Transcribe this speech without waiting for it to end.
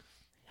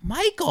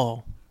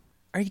Michael,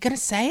 are you going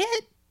to say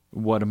it?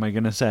 What am I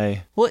going to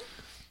say? What?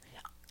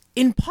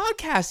 In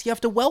podcasts, you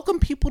have to welcome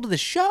people to the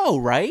show,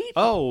 right?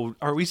 Oh,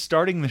 are we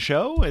starting the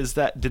show?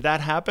 Did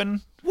that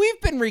happen? We've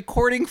been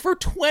recording for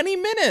 20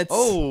 minutes.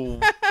 Oh,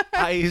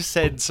 I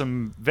said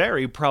some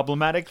very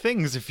problematic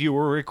things if you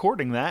were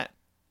recording that.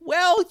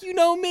 Well, you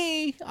know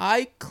me.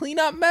 I clean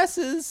up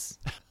messes.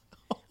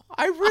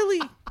 I'm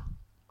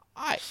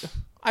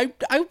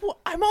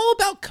all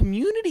about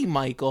community,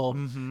 Michael.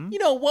 Mm-hmm. You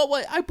know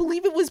what? I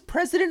believe it was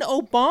President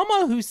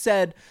Obama who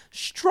said,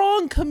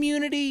 strong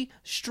community,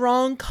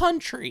 strong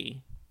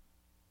country.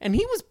 And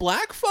he was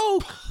black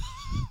folk.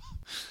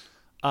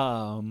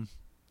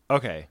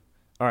 Okay.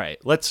 All right.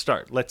 Let's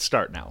start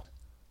now.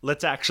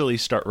 Let's actually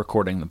start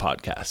recording the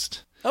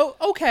podcast. Oh,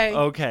 okay.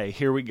 Okay,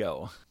 here we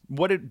go.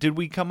 Did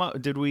we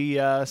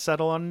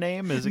settle on a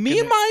name? Is it Me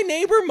and My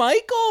Neighbor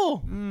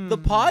Michael, the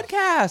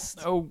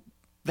podcast. Oh,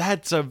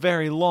 that's a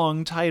very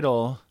long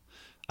title.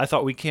 I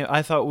thought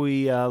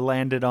we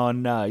landed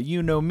on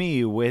You Know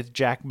Me with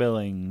Jack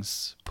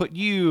Billings. Put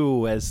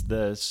you as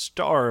the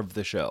star of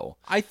the show.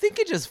 I think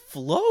it just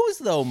flows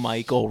though,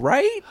 Michael,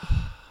 right?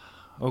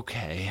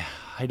 Okay.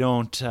 I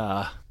don't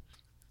all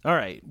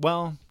right.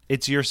 Well,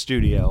 it's your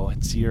studio.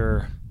 It's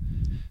your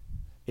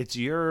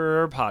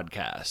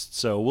podcast.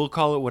 So we'll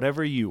call it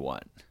whatever you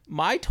want.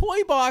 My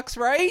toy box,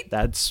 right?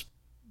 That's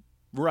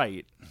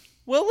right.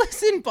 Well,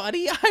 listen,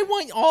 buddy, I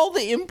want all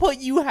the input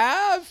you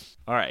have.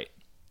 All right.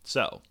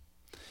 So,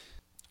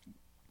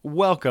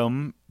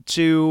 welcome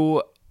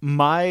to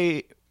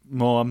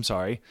Welcome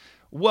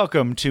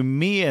to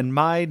Me and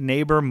My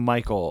Neighbor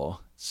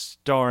Michael,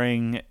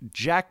 starring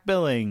Jack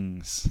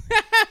Billings.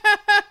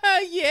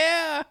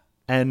 Yeah.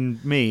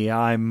 And me,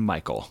 I'm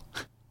Michael.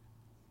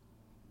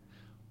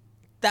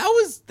 That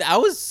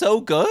was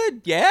so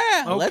good.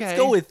 Yeah, Okay. Let's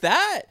go with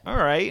that. All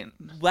right.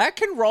 That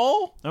can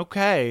roll.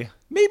 Okay.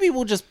 Maybe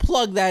we'll just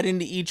plug that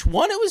into each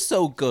one. It was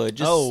so good.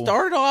 Just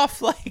start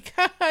off like,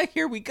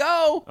 here we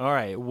go. All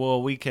right.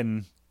 Well,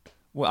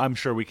 I'm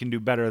sure we can do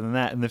better than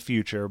that in the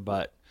future,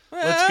 but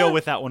let's go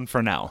with that one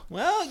for now.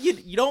 Well,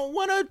 you don't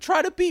want to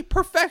try to beat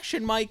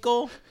perfection,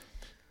 Michael.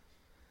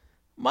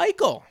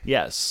 Michael.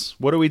 Yes.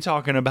 What are we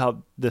talking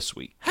about this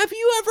week? Have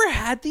you ever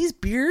had these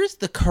beers,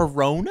 the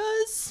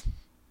Coronas?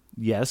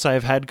 Yes,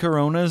 I've had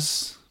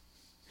Coronas.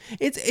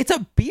 It's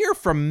a beer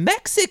from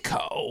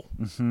Mexico.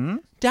 Mm-hmm.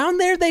 Down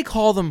there they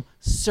call them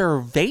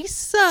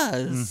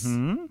cervezas.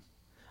 Mm-hmm.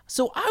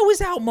 So I was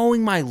out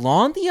mowing my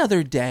lawn the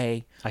other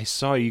day. I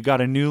saw you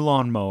got a new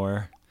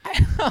lawnmower.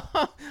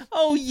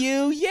 Oh,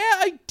 you? Yeah,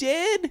 I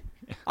did.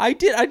 I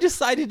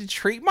decided to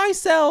treat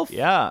myself.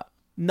 Yeah.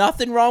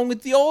 Nothing wrong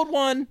with the old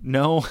one.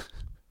 No,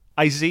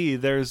 I see.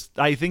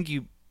 I think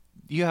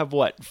you have,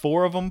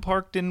 4 of them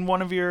parked in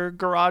one of your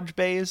garage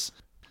bays?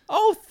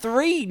 Oh,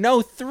 3.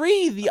 No,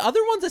 3. The other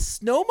one's a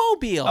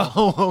snowmobile.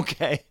 Oh,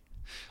 okay.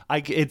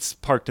 It's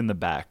parked in the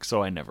back,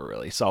 so I never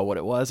really saw what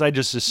it was. I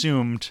just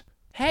assumed.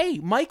 Hey,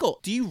 Michael,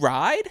 do you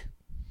ride?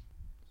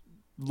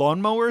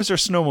 Lawnmowers or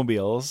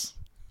snowmobiles?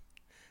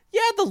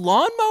 Yeah, the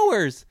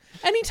lawnmowers.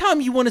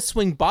 Anytime you want to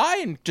swing by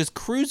and just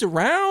cruise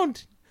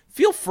around,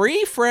 feel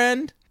free,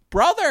 friend.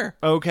 Brother.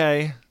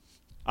 Okay.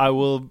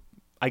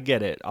 I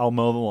get it. I'll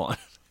mow the lawn.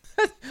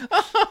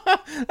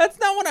 That's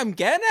not what I'm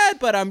getting at,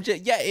 but I'm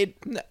just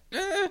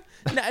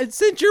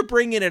since you're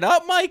bringing it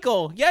up,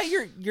 Michael. Yeah,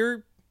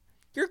 your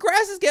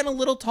grass is getting a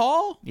little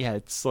tall. Yeah,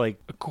 it's like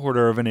a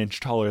quarter of an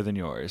inch taller than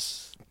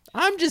yours.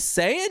 I'm just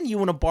saying, you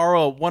want to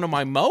borrow one of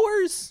my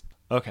mowers?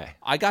 Okay.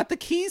 I got the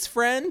keys,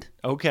 friend.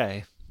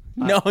 Okay.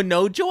 No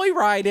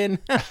joyriding.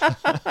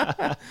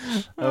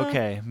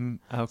 Okay.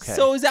 Okay.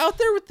 So is out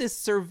there with this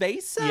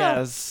Cerveza?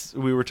 Yes,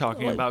 we were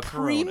talking about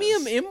Coronas.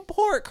 Premium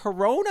import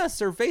Corona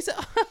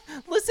Cerveza.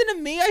 Listen to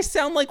me, I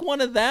sound like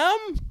one of them.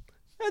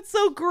 That's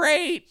so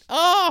great.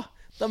 Oh,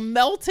 the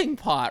melting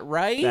pot,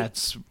 right?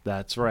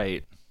 That's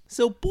right.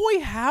 So boy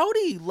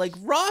howdy, like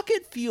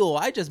rocket fuel.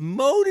 I just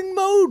mowed.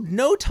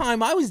 No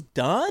time, I was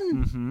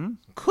done. Mm-hmm.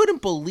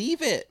 Couldn't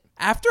believe it.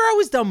 After I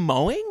was done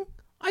mowing,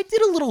 I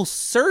did a little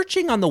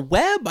searching on the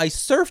web. I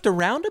surfed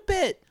around a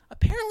bit.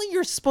 Apparently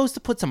you're supposed to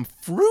put some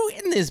fruit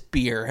in this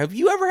beer. Have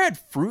you ever had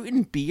fruit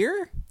in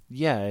beer?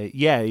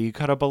 Yeah, you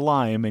cut up a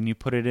lime and you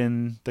put it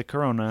in the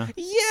Corona.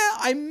 Yeah,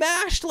 I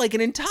mashed like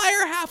an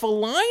entire half a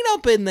line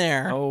up in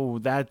there. Oh,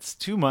 that's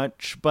too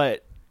much,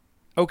 but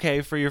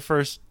okay for your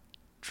first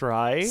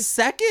try.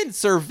 Second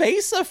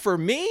Cerveza for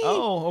me.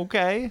 Oh,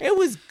 okay. It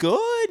was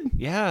good.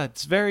 Yeah,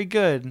 it's very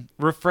good.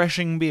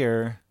 Refreshing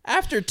beer.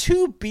 After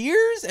 2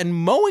 beers and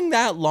mowing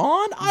that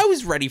lawn, I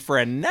was ready for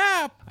a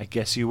nap. I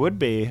guess you would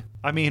be.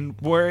 I mean,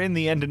 we're in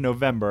the end of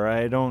November.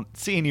 I don't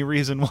see any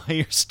reason why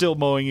you're still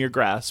mowing your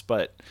grass,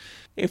 but...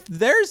 If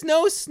there's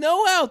no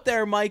snow out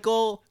there,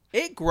 Michael,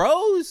 it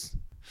grows.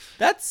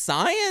 That's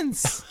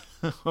science.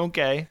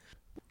 Okay.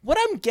 What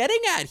I'm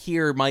getting at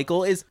here,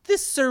 Michael, is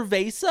this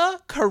Cerveza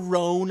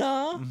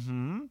Corona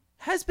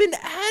has been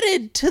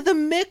added to the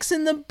mix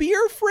in the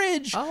beer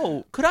fridge.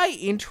 Oh. Could I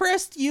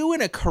interest you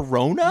in a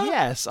Corona?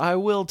 Yes, I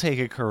will take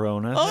a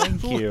Corona.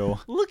 Thank you.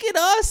 Look at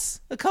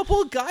us. A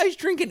couple of guys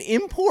drinking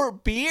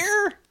import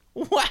beer.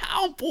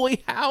 Wow,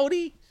 boy,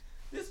 howdy.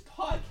 This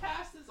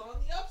podcast is on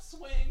the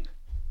upswing.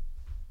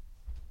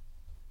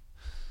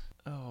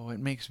 Oh, it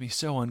makes me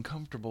so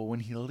uncomfortable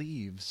when he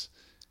leaves.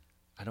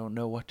 I don't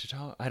know what to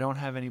talk. I don't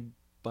have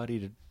anybody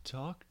to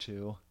talk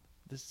to.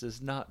 This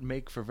does not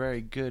make for very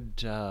good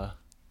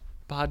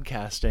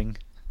podcasting.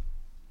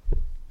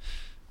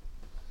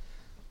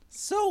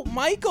 So,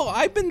 Michael,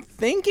 I've been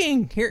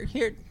thinking.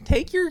 Here,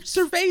 take your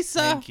cerveza.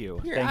 Thank you.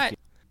 Here, Thank you.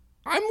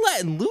 I'm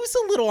letting loose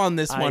a little on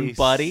this one,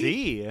 buddy. I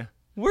see.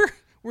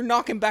 We're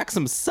knocking back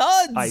some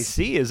suds. I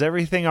see. Is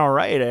everything all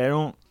right? I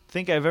don't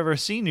think I've ever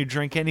seen you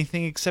drink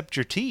anything except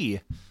your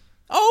tea.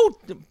 Oh,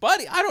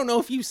 buddy, I don't know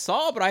if you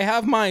saw, but I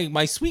have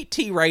my sweet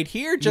tea right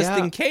here just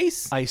in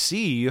case. I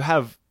see. You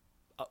have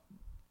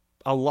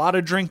a lot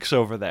of drinks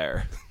over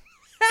there.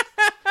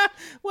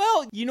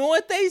 Well, you know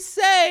what they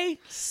say.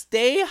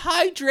 Stay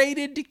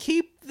hydrated to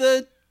keep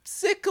the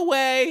sick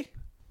away.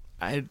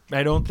 I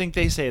don't think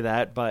they say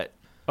that, but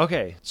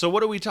okay. So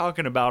what are we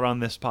talking about on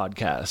this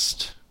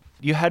podcast?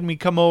 You had me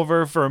come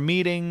over for a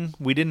meeting.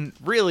 We didn't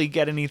really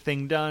get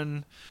anything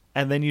done.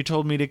 And then you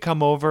told me to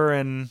come over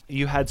and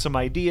you had some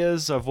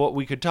ideas of what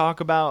we could talk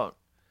about.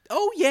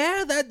 Oh,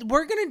 yeah, that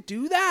we're going to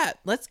do that.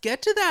 Let's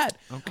get to that.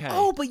 Okay.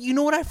 Oh, but you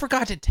know what I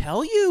forgot to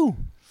tell you?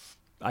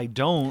 I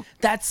don't.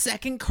 That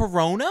second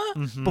Corona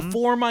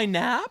before my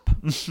nap,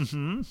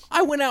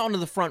 I went out onto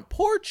the front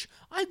porch.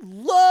 I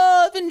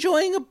love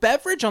enjoying a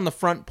beverage on the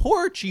front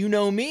porch. You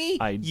know me.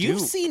 I do.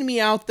 You've seen me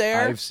out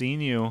there. I've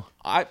seen you.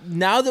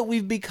 Now that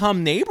we've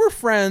become neighbor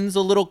friends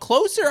a little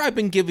closer, I've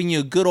been giving you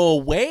a good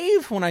old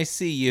wave when I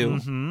see you.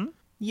 Mm-hmm.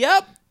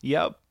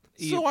 Yep.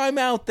 So I'm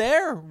out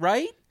there,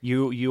 right?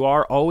 You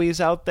are always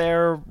out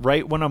there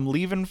right when I'm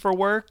leaving for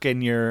work,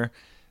 and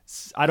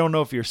I don't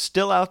know if you're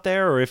still out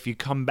there or if you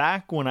come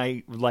back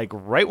right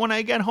when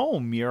I get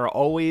home. You're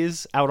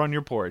always out on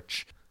your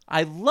porch.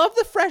 I love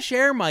the fresh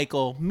air,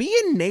 Michael. Me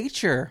and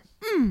nature.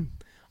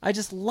 I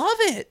just love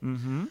it.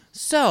 Mm-hmm.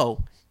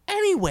 So,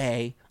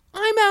 anyway,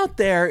 I'm out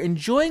there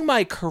enjoying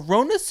my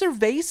Corona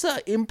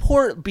Cerveza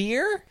import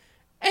beer,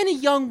 and a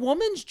young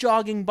woman's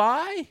jogging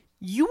by.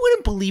 You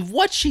wouldn't believe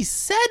what she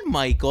said,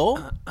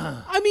 Michael.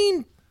 I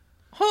mean,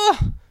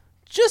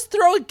 just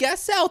throw a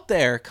guess out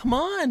there. Come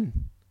on.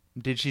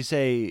 Did she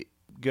say,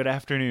 "Good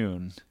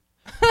afternoon"?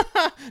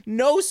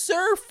 No,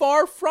 sir,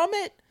 far from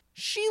it.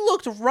 She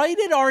looked right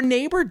at our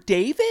neighbor,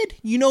 David.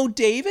 You know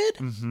David?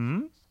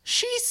 Mm-hmm.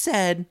 She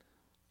said,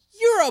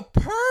 "You're a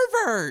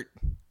pervert."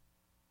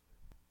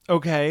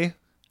 Okay.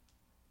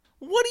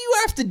 What do you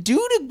have to do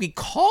to be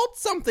called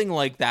something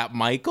like that,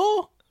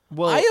 Michael?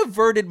 Well, I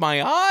averted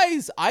my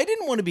eyes. I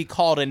didn't want to be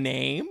called a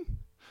name.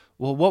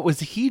 Well, what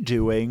was he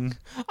doing?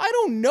 I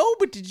don't know,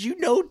 but did you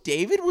know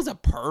David was a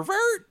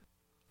pervert?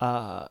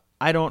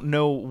 I don't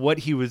know what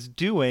he was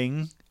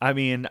doing. I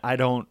mean, I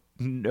don't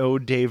know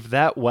Dave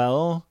that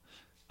well.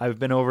 I've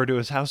been over to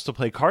his house to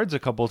play cards a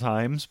couple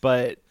times,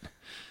 but...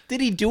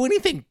 Did he do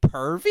anything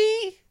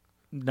pervy?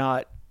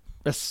 Not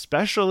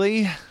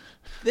especially.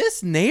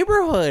 This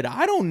neighborhood,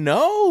 I don't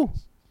know.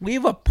 We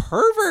have a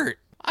pervert.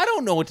 I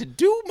don't know what to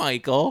do,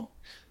 Michael.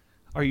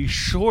 Are you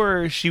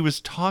sure she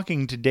was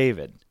talking to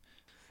David?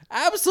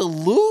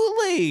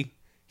 Absolutely.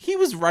 He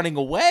was running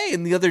away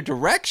in the other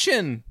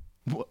direction.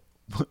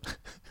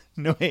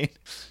 No, wait.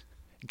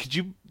 Could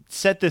you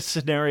set this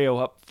scenario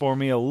up for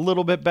me a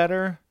little bit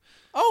better?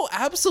 Oh,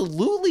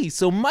 absolutely.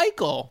 So,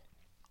 Michael,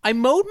 I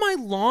mowed my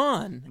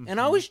lawn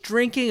and I was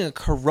drinking a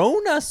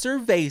Corona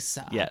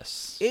Cerveza.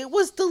 Yes. It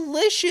was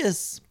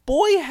delicious.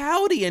 Boy,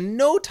 howdy, in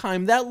no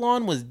time that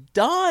lawn was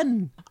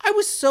done. I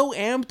was so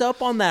amped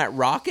up on that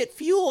rocket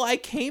fuel, I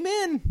came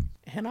in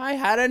and I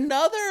had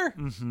another.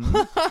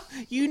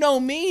 You know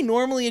me,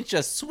 normally it's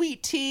just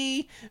sweet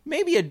tea,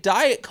 maybe a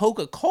Diet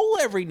Coca-Cola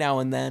every now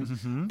and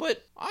then.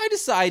 But I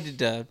decided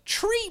to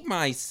treat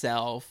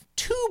myself.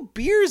 2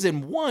 beers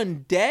in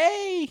one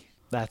day.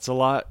 That's a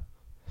lot.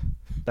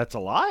 That's a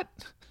lot?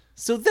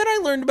 So then I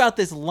learned about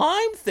this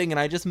lime thing and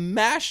I just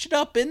mashed it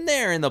up in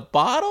there in the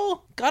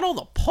bottle. Got all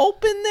the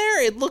pulp in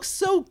there. It looked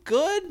so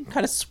good.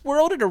 Kind of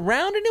swirled it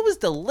around and it was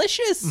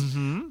delicious.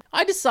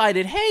 I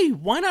decided, hey,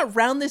 why not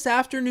round this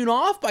afternoon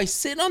off by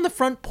sitting on the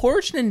front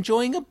porch and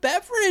enjoying a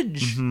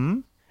beverage?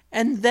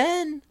 And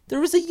then there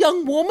was a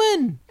young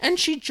woman and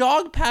she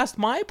jogged past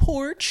my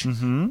porch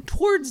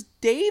towards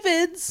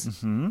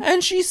David's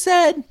and she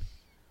said,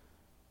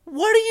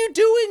 "What are you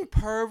doing,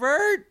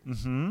 pervert?"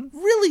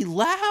 Really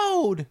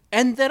loud.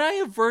 And then I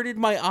averted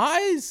my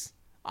eyes.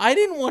 I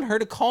didn't want her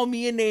to call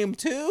me a name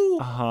too.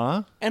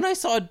 And I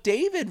saw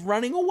David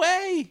running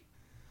away.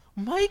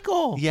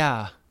 Michael.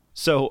 Yeah.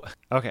 So,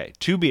 okay,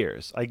 2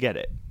 beers. I get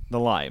it. The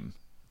lime.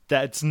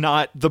 That's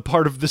not the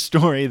part of the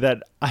story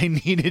that I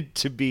needed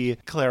to be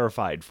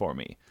clarified for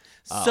me.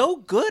 So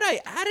good, I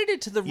added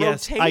it to the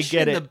Yes, rotation I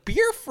get in it. the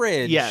beer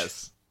fridge.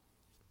 Yes.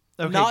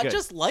 Okay, Not good.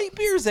 just light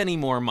beers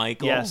anymore,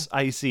 Michael. Yes,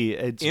 I see.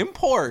 It's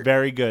Import.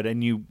 very good,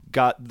 and you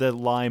got the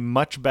lime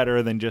much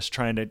better than just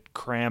trying to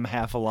cram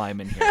half a lime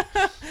in here.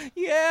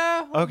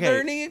 Yeah. Okay.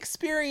 Learning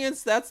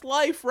experience. That's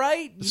life,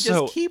 right? You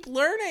So- just keep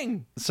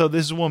learning. So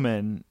this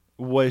woman,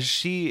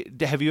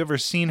 have you ever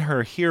seen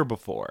her here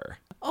before?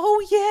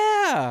 Oh,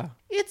 yeah.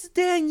 It's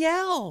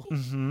Danielle.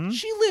 Mm-hmm.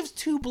 She lives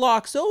 2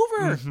 blocks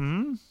over.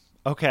 Mm-hmm.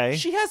 Okay.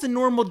 She has a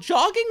normal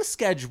jogging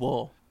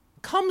schedule.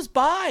 Comes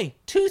by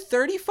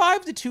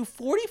 2:35 to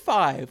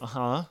 2:45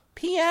 Uh-huh.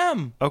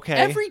 p.m. Okay.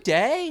 Every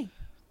day.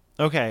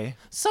 Okay.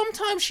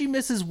 Sometimes she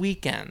misses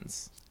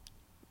weekends.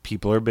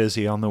 People are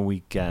busy on the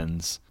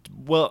weekends.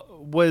 Well,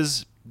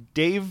 was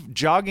Dave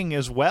jogging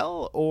as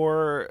well,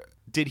 or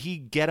did he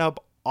get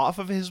up off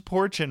of his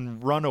porch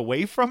and run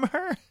away from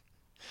her?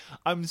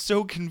 I'm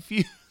so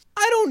confused.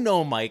 I don't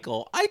know,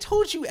 Michael. I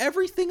told you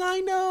everything I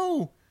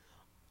know.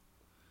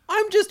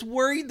 I'm just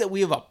worried that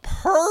we have a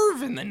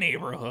perv in the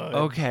neighborhood.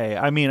 Okay,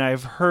 I mean,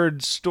 I've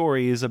heard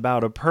stories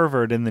about a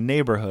pervert in the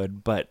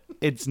neighborhood, but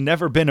it's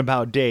never been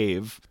about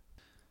Dave.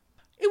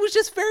 It was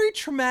just very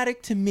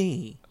traumatic to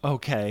me.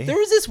 Okay. There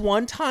was this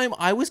one time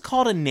I was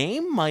called a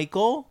name,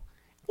 Michael.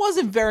 It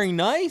wasn't very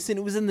nice, and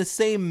it was in the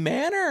same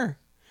manner.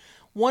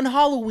 One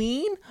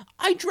Halloween,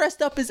 I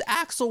dressed up as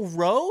Axl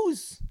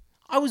Rose.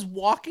 I was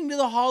walking to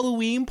the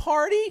Halloween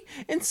party,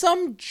 and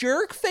some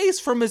jerk face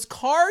from his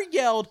car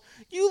yelled,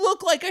 "You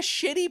look like a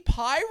shitty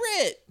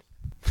pirate."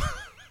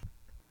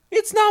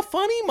 It's not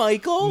funny,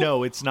 Michael.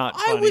 No, it's not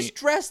I funny. was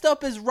dressed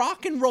up as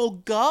rock and roll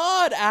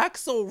god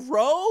Axl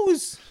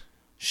Rose.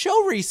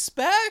 Show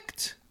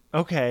respect.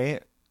 Okay.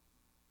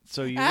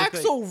 So you look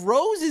like... Axl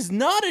Rose is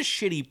not a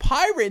shitty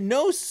pirate.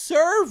 No,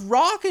 sir.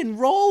 Rock and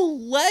roll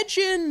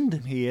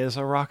legend. He is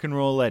a rock and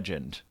roll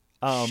legend.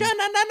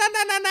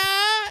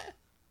 Sha-na-na-na-na-na.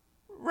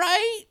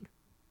 Right?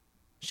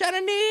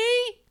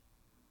 Sha-na-nee?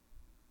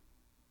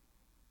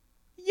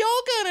 You're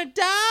gonna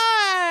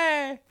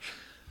die.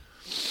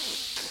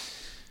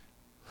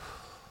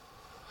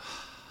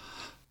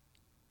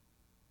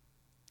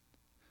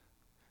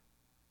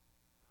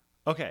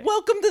 Okay.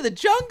 Welcome to the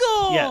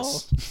jungle.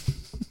 Yes.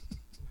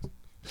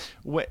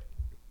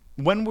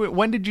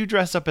 When did you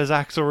dress up as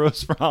Axl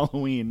Rose for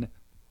Halloween?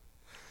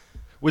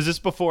 Was this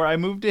before I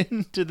moved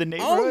into the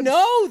neighborhood? Oh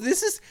no,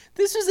 this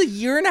was a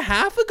year and a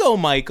half ago,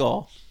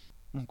 Michael.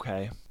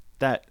 Okay.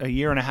 That a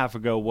year and a half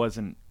ago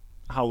wasn't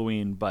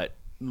Halloween, but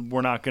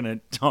we're not going to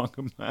talk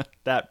about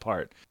that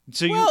part.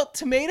 So Well,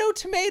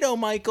 tomato,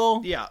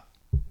 Michael. yeah.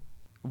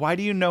 Why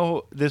do you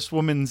know this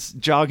woman's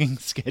jogging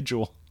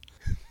schedule?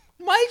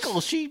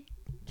 Michael,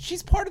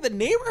 she's part of the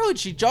neighborhood.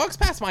 She jogs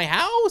past my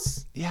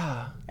house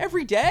Yeah.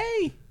 every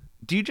day.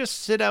 Do you just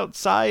sit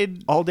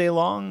outside all day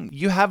long?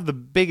 You have the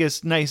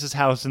biggest, nicest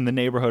house in the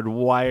neighborhood.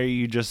 Why are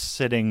you just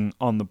sitting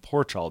on the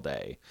porch all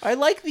day? I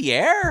like the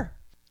air.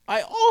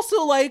 I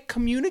also like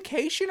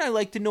communication. I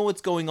like to know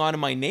what's going on in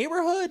my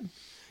neighborhood.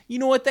 You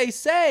know what they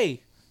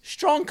say?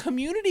 Strong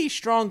community,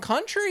 strong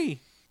country.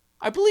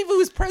 I believe it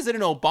was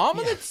President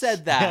Obama that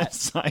said that.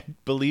 Yes, I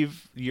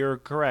believe you're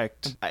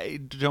correct. I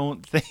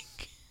don't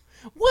think...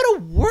 What a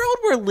world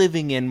we're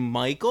living in,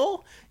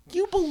 Michael.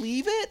 You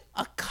believe it?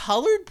 A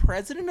colored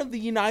president of the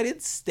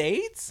United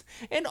States?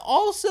 And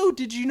also,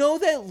 did you know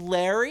that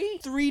Larry,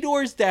 3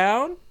 doors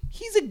down,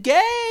 he's a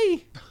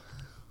gay?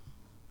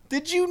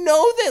 Did you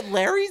know that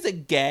Larry's a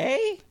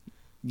gay?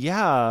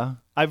 Yeah,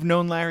 I've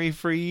known Larry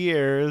for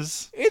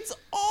years. It's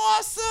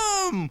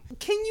awesome!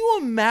 Can you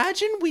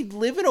imagine we'd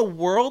live in a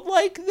world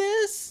like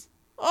this?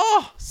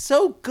 Oh,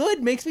 so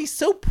good. Makes me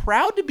so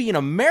proud to be an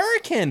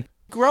American.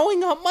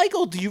 Growing up,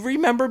 Michael, do you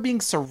remember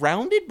being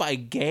surrounded by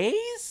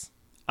gays?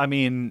 I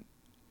mean,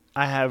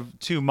 I have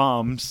 2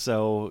 moms,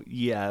 so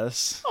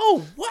yes.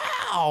 Oh,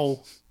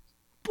 wow!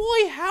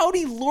 Boy,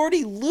 howdy,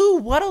 lordy Lou,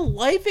 what a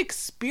life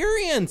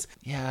experience!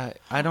 Yeah,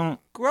 I don't...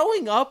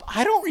 Growing up,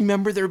 I don't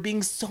remember there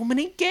being so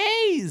many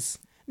gays.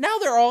 Now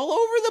they're all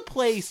over the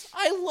place.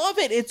 I love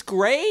it. It's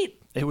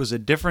great. It was a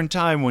different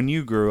time when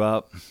you grew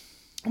up.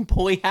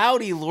 Boy,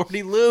 howdy,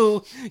 lordy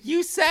Lou.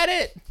 You said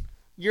it.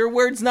 Your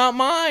words, not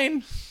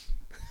mine.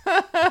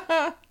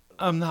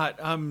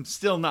 I'm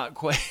still not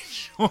quite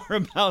sure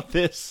about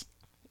this.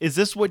 Is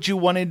this what you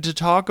wanted to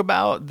talk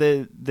about?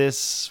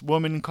 This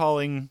woman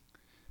calling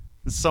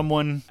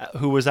someone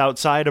who was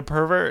outside a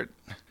pervert?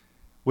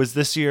 Was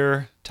this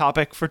your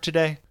topic for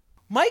today?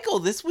 Michael,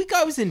 this week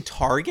I was in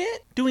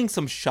Target doing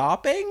some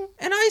shopping,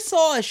 and I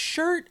saw a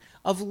shirt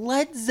of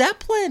Led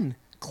Zeppelin.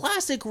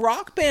 Classic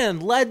rock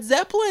band, Led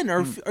Zeppelin.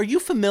 Are you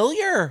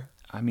familiar?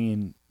 I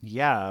mean,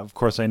 yeah, of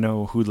course I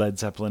know who Led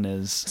Zeppelin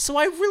is. So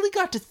I really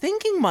got to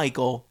thinking,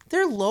 Michael,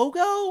 their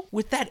logo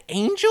with that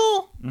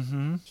angel,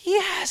 he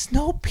has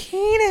no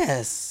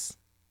penis.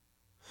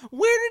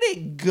 Where did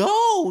it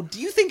go? Do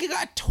you think it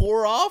got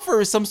tore off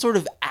or some sort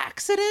of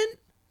accident?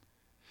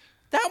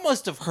 That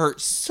must have hurt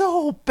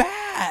so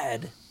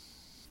bad.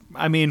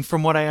 I mean,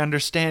 from what I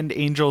understand,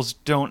 angels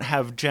don't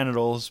have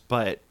genitals,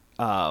 but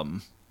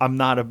I'm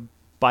not a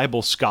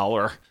Bible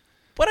scholar.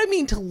 But I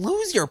mean, to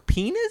lose your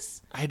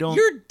penis? I don't...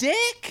 Your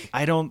dick?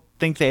 I don't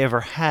think they ever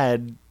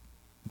had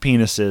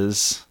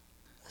penises.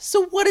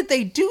 So what did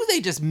they do?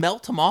 They just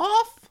melt them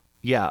off?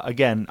 Yeah,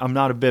 again, I'm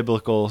not a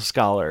biblical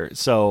scholar,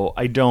 so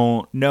I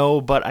don't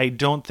know, but I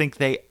don't think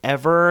they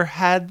ever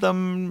had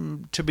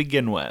them to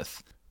begin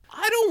with.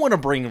 I don't want to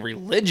bring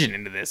religion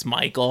into this,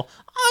 Michael.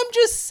 I'm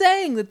just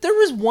saying that there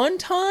was one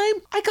time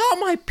I got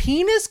my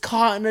penis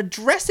caught in a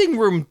dressing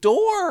room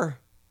door.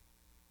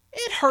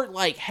 It hurt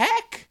like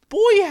heck.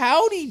 Boy,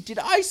 howdy, did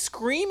I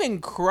scream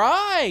and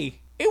cry.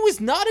 It was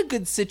not a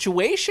good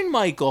situation,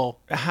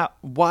 Michael.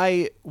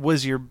 Why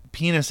was your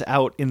penis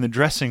out in the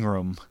dressing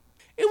room?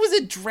 It was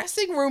a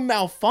dressing room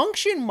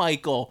malfunction,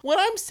 Michael. What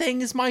I'm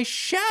saying is my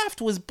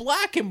shaft was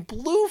black and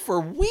blue for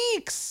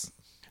weeks.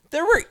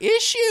 There were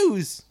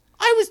issues.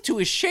 I was too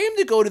ashamed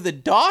to go to the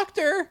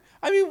doctor.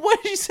 I mean,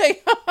 what did you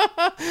say?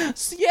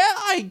 Yeah,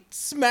 I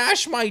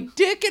smashed my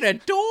dick in a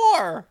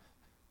door.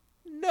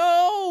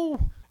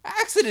 No.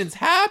 Accidents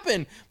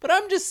happen, but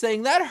I'm just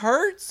saying that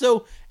hurt.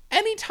 So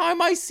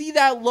anytime I see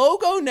that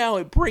logo now,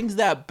 it brings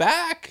that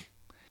back.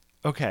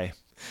 Okay.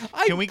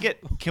 Can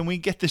we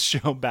get this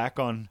show back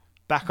on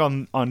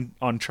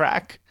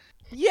track?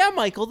 Yeah,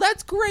 Michael,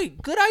 that's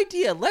great. Good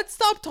idea. Let's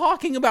stop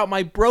talking about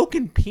my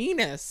broken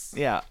penis.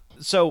 Yeah.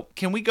 So,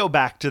 can we go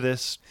back to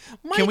this?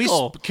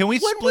 Michael, can we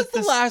when split was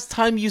this? the last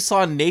time you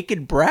saw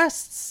naked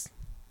breasts?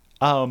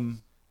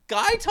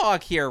 Guy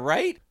talk here,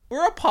 right?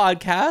 We're a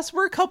podcast.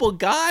 We're a couple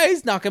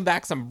guys knocking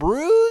back some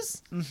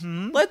brews.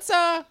 Mm-hmm.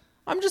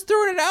 I'm just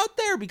throwing it out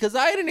there because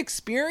I had an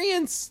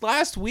experience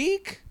last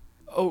week.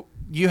 Oh,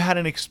 you had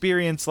an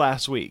experience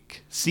last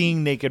week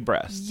seeing naked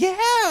breasts.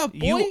 Yeah, boy.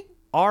 You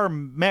are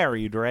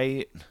married,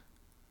 right?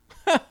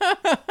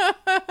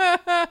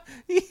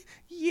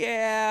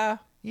 Yeah.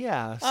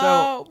 Yeah.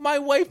 So my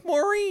wife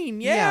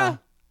Maureen. Yeah.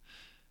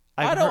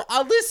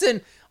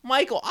 Listen,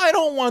 Michael, I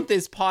don't want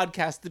this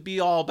podcast to be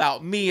all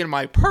about me and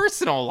my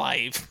personal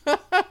life.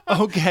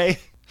 Okay.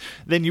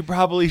 Then you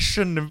probably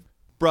shouldn't have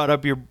brought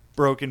up your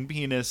broken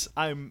penis.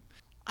 I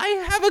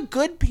have a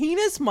good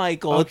penis,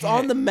 Michael. Okay. It's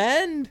on the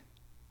mend.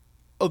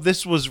 Oh,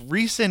 this was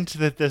recent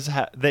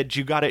that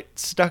you got it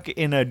stuck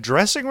in a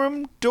dressing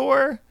room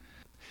door?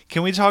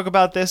 Can we talk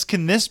about this?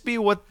 Can this be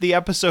what the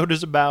episode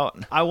is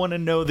about? I want to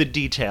know the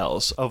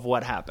details of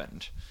what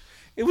happened.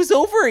 It was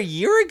over a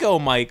year ago,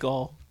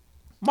 Michael.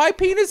 My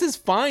penis is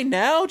fine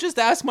now. Just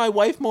ask my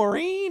wife,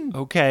 Maureen.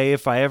 Okay,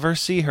 if I ever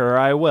see her,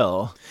 I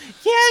will.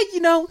 Yeah,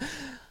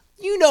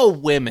 you know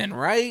women,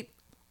 right?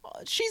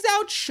 She's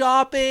out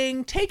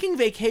shopping, taking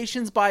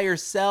vacations by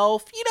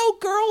herself.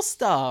 Girl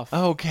stuff.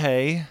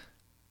 Okay.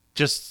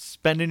 Just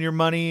spending your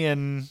money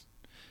and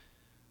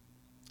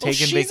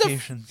taking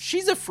vacations.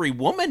 She's a free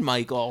woman,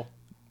 Michael.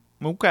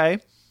 Okay.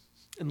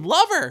 And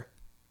love her.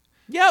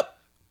 Yep.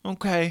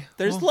 Okay.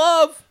 There's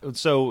love.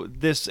 So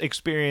this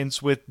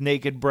experience with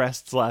naked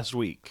breasts last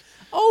week.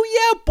 Oh,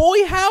 yeah.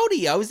 Boy,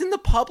 howdy. I was in the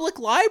public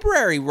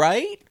library,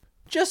 right?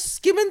 Just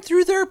skimming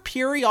through their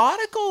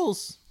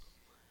periodicals.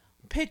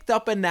 Picked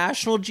up a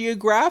National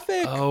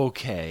Geographic.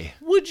 Okay.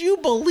 Would you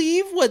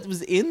believe what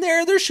was in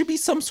there? There should be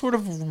some sort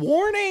of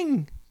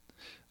warning.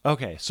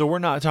 Okay, so we're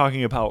not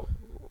talking about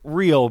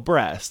real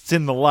breasts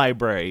in the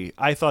library.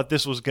 I thought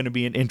this was going to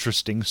be an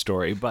interesting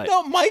story, but...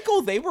 No,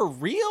 Michael, they were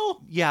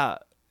real. Yeah,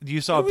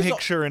 you saw a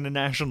picture in a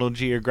National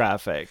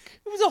Geographic.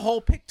 It was a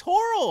whole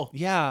pictorial.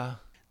 Yeah.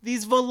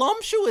 These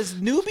voluptuous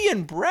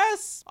Nubian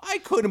breasts. I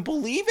couldn't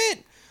believe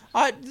it.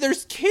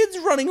 There's kids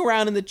running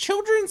around in the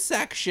children's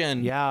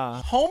section.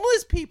 Yeah.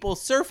 Homeless people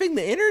surfing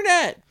the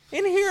internet.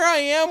 And here I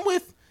am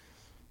with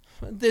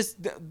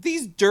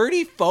these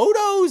dirty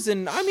photos.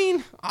 And I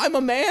mean, I'm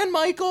a man,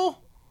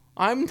 Michael.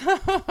 I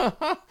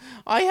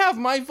have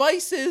my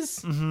vices.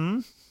 Mm-hmm.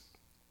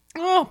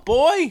 Oh,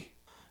 boy.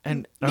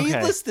 And okay.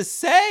 Needless to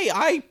say,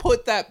 I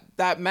put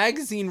that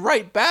magazine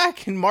right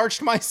back and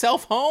marched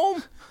myself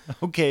home.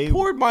 Okay.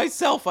 Poured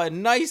myself a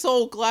nice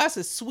old glass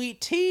of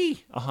sweet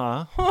tea.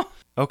 Uh-huh.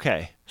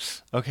 Okay.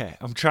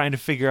 I'm trying to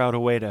figure out a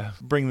way to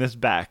bring this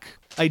back.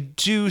 I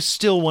do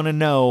still want to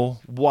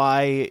know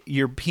why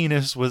your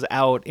penis was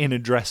out in a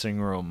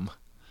dressing room.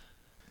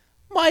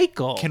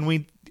 Michael. Can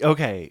we...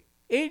 Okay.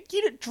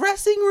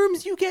 Dressing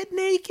rooms, you get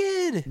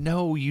naked.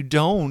 No, you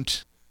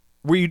don't.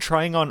 Were you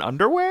trying on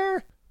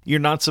underwear? You're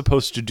not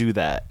supposed to do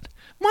that.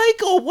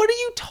 Michael, what are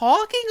you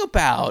talking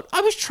about?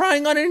 I was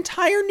trying on an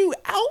entire new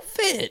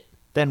outfit.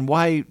 Then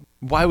why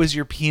was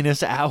your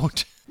penis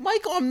out?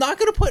 Michael, I'm not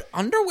going to put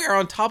underwear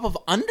on top of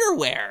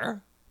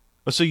underwear.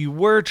 So you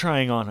were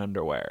trying on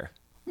underwear.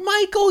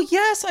 Michael,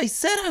 yes, I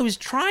said I was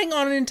trying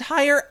on an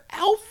entire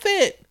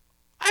outfit.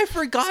 I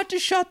forgot to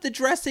shut the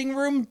dressing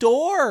room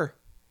door.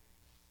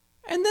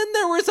 And then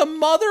there was a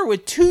mother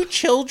with 2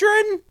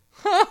 children.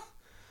 Huh.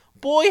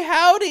 Boy,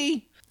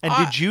 howdy. And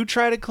did you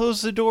try to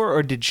close the door,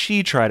 or did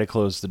she try to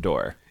close the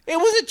door? It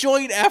was a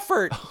joint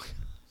effort.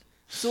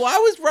 So I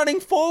was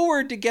running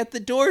forward to get the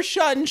door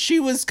shut, and she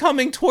was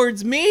coming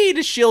towards me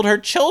to shield her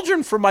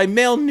children from my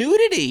male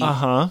nudity.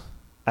 Uh-huh.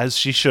 As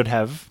she should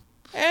have.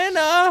 And,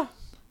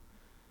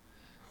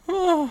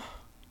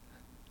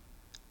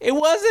 it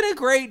wasn't a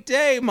great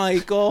day,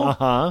 Michael.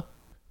 Uh-huh.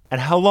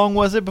 And how long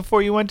was it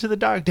before you went to the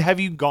doctor? Have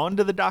you gone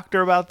to the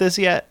doctor about this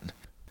yet?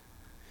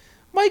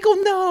 Michael,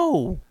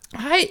 no.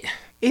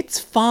 It's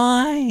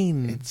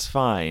fine. It's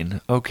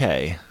fine.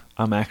 Okay.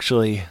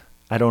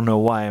 I don't know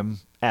why I'm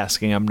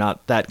asking. I'm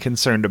not that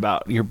concerned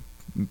about your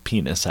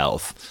penis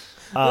health.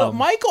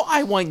 Michael,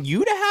 I want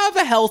you to have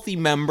a healthy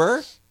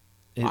member.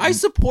 I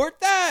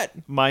support that.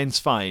 Mine's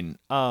fine.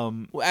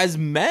 As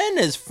men,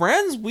 as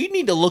friends, we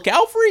need to look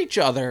out for each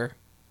other.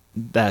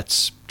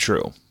 That's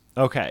true.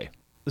 Okay.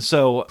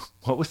 So,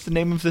 what was the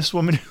name of this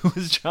woman who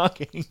was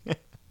jogging?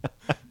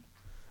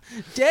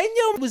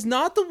 Danielle was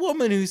not the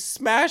woman who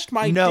smashed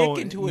my dick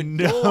into a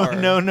door.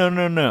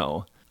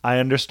 No. I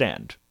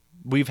understand.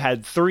 We've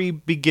had 3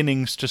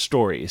 beginnings to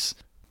stories.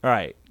 All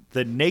right.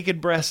 The naked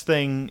breast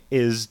thing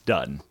is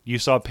done. You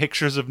saw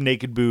pictures of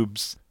naked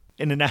boobs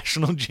in a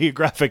National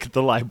Geographic at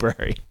the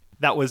library.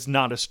 That was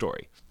not a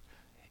story.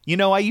 You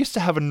know, I used to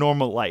have a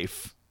normal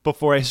life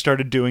before I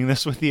started doing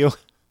this with you.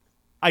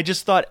 I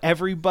just thought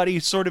everybody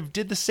sort of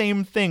did the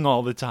same thing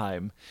all the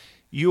time.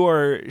 You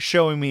are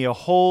showing me a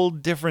whole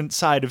different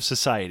side of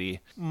society.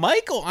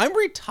 Michael, I'm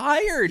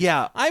retired.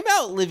 Yeah. I'm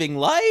out living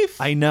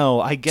life. I know,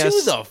 I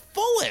guess. To the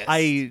fullest.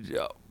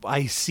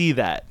 I see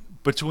that.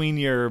 Between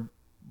your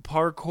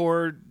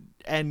parkour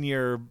and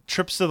your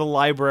trips to the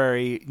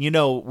library, you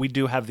know, we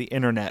do have the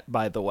internet,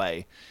 by the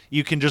way.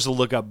 You can just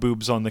look up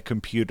boobs on the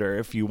computer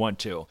if you want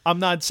to. I'm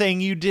not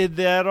saying you did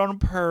that on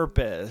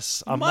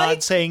purpose. I'm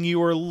not saying you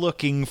were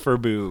looking for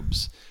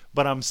boobs,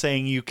 but I'm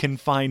saying you can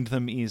find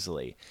them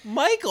easily.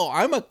 Michael,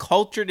 I'm a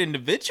cultured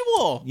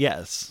individual.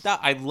 Yes.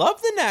 I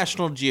love the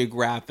National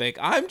Geographic.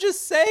 I'm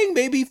just saying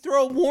maybe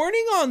throw a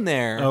warning on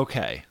there.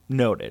 Okay,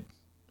 noted.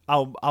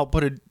 I'll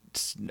put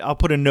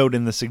a note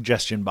in the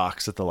suggestion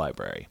box at the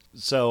library.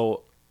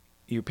 So,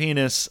 your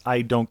penis,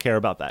 I don't care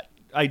about that.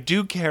 I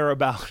do care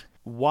about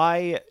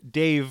why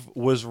Dave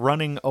was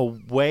running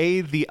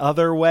away the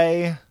other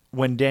way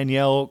when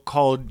Danielle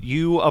called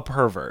you a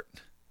pervert.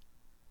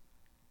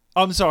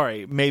 I'm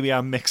sorry, maybe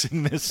I'm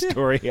mixing this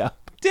story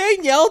up.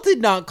 Danielle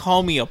did not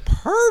call me a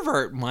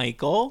pervert,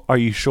 Michael. Are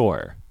you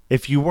sure?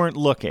 If you weren't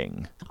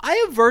looking.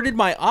 I averted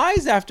my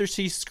eyes after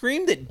she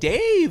screamed at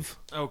Dave.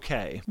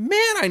 Okay.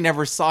 Man, I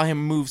never saw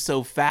him move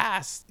so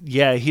fast.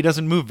 Yeah, he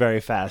doesn't move very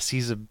fast.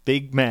 He's a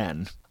big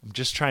man. I'm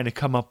just trying to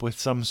come up with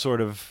some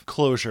sort of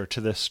closure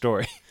to this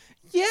story.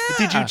 Yeah.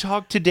 Did you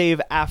talk to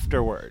Dave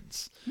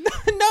afterwards?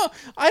 No,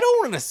 I don't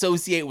want to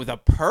associate with a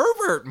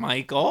pervert,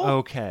 Michael.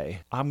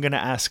 Okay. I'm going to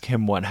ask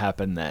him what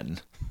happened then.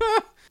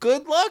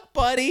 Good luck,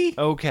 buddy.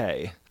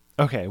 Okay.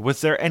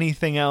 Was there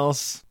anything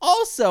else?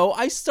 Also,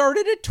 I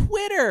started a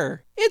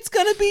Twitter. It's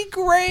going to be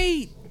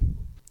great.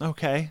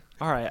 Okay.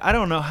 All right. I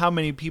don't know how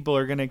many people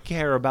are going to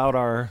care about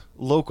our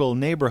local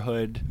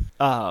neighborhood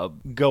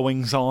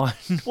goings on.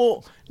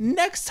 Well,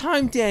 next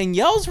time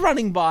Danielle's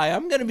running by,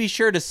 I'm going to be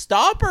sure to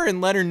stop her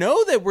and let her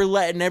know that we're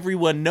letting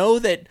everyone know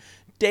that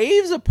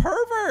Dave's a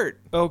pervert.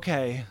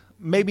 Okay.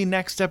 Maybe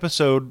next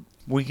episode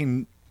we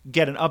can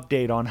get an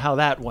update on how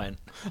that went.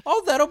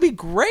 Oh, that'll be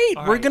great.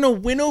 We're going to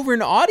win over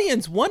an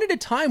audience one at a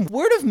time.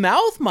 Word of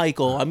mouth,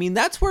 Michael. I mean,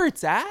 that's where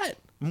it's at.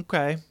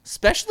 Okay.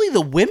 Especially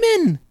the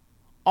women.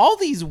 All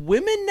these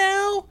women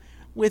now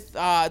with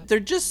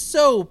they're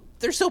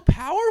so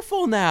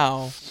powerful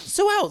now.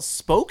 So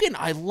outspoken.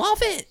 I love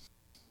it.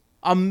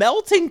 A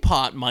melting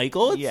pot,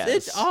 Michael.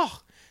 It's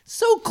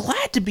so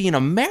glad to be an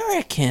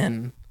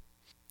American.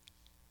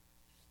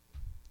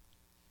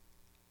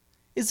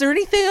 Is there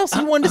anything else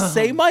you wanted to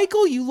say,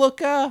 Michael? You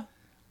look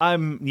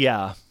I'm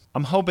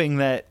hoping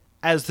that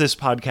as this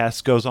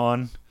podcast goes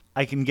on,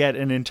 I can get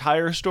an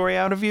entire story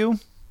out of you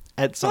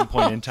at some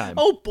point in time.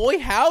 Oh boy,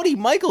 howdy,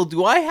 Michael,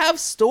 do I have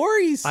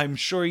stories? I'm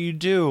sure you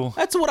do.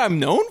 That's what I'm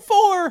known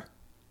for.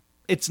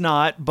 It's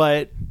not,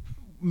 but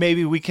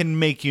maybe we can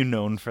make you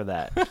known for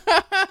that.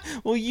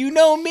 Well, you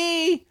know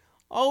me,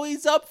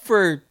 always up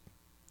for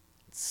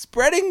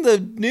spreading the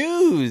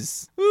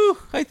news. Ooh,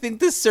 I think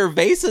this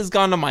cerveza's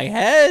gone to my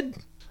head.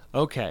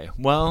 Okay,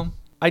 well,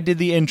 I did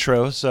the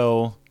intro,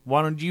 so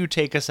why don't you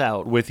take us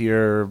out with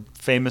your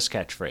famous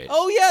catchphrase?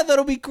 Oh yeah,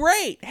 that'll be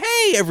great.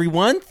 Hey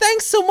everyone,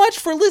 thanks so much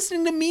for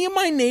listening to me and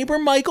my neighbor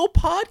Michael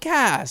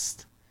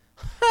podcast.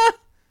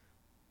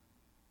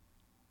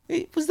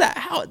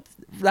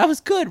 That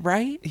was good,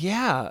 right?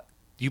 Yeah,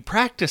 you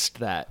practiced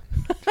that.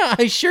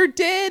 I sure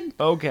did.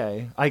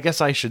 Okay, I guess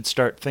I should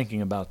start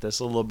thinking about this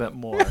a little bit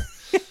more.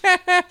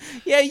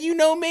 Yeah, you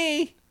know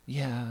me.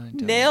 Yeah, I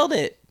don't. Nailed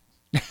it.